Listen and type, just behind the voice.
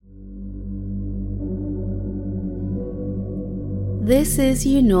This is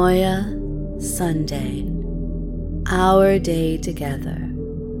Eunoia Sunday, Our Day Together,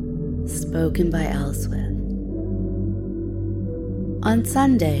 spoken by Elswith. On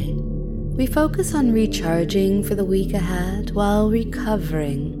Sunday, we focus on recharging for the week ahead while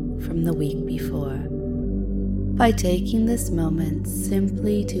recovering from the week before, by taking this moment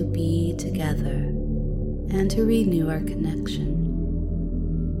simply to be together and to renew our connection.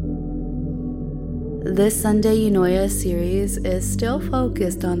 This Sunday Eunoia series is still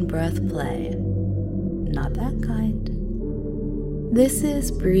focused on breath play. Not that kind. This is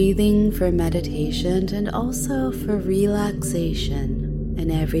breathing for meditation and also for relaxation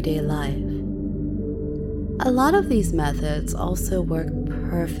in everyday life. A lot of these methods also work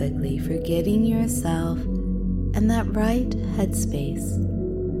perfectly for getting yourself in that right headspace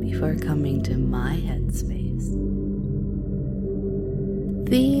before coming to my headspace.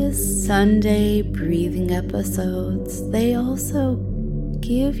 These Sunday breathing episodes, they also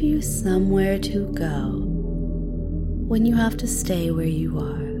give you somewhere to go when you have to stay where you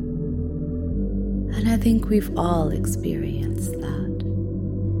are. And I think we've all experienced that.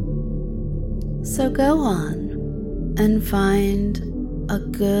 So go on and find a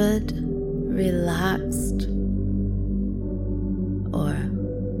good, relaxed, or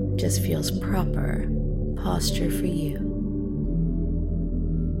just feels proper posture for you.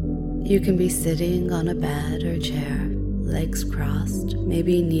 You can be sitting on a bed or chair, legs crossed,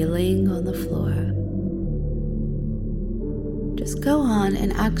 maybe kneeling on the floor. Just go on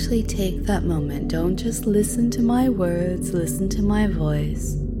and actually take that moment. Don't just listen to my words, listen to my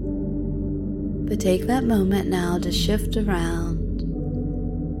voice. But take that moment now to shift around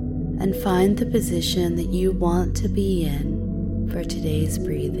and find the position that you want to be in for today's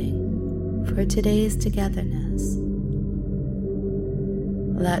breathing, for today's togetherness.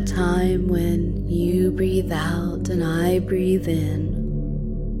 That time when you breathe out and I breathe in,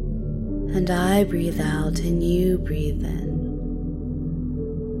 and I breathe out and you breathe in,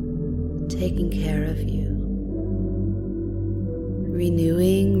 taking care of you,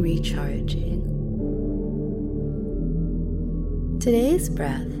 renewing, recharging. Today's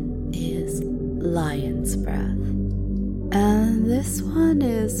breath is lion's breath, and this one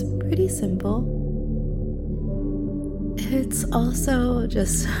is pretty simple. It's also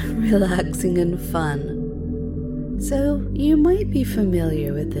just relaxing and fun, so you might be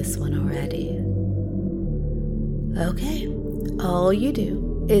familiar with this one already. Okay, all you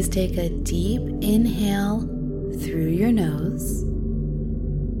do is take a deep inhale through your nose,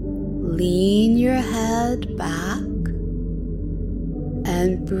 lean your head back,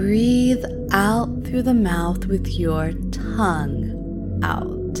 and breathe out through the mouth with your tongue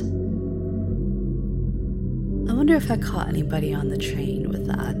out. I wonder if I caught anybody on the train with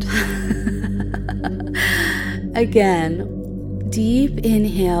that. Again, deep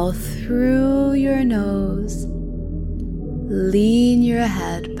inhale through your nose, lean your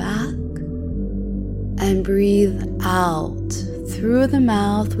head back, and breathe out through the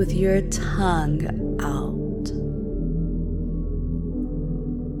mouth with your tongue out.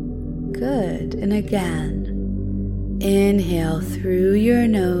 Good, and again, inhale through your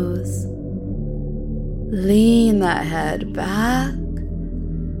nose, lean that head back,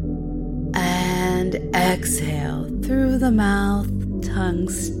 and exhale through the mouth, tongue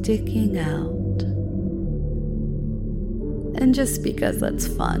sticking out. And just because that's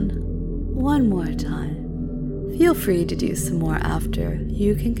fun, one more time. Feel free to do some more after.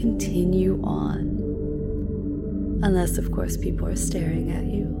 You can continue on. Unless, of course, people are staring at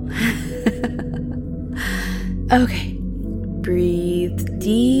you. Okay. Breathe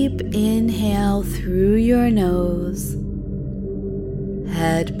deep inhale through your nose,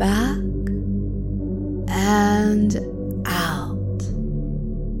 head back, and out,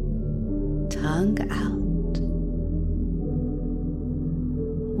 tongue out.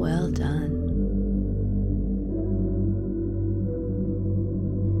 Well done.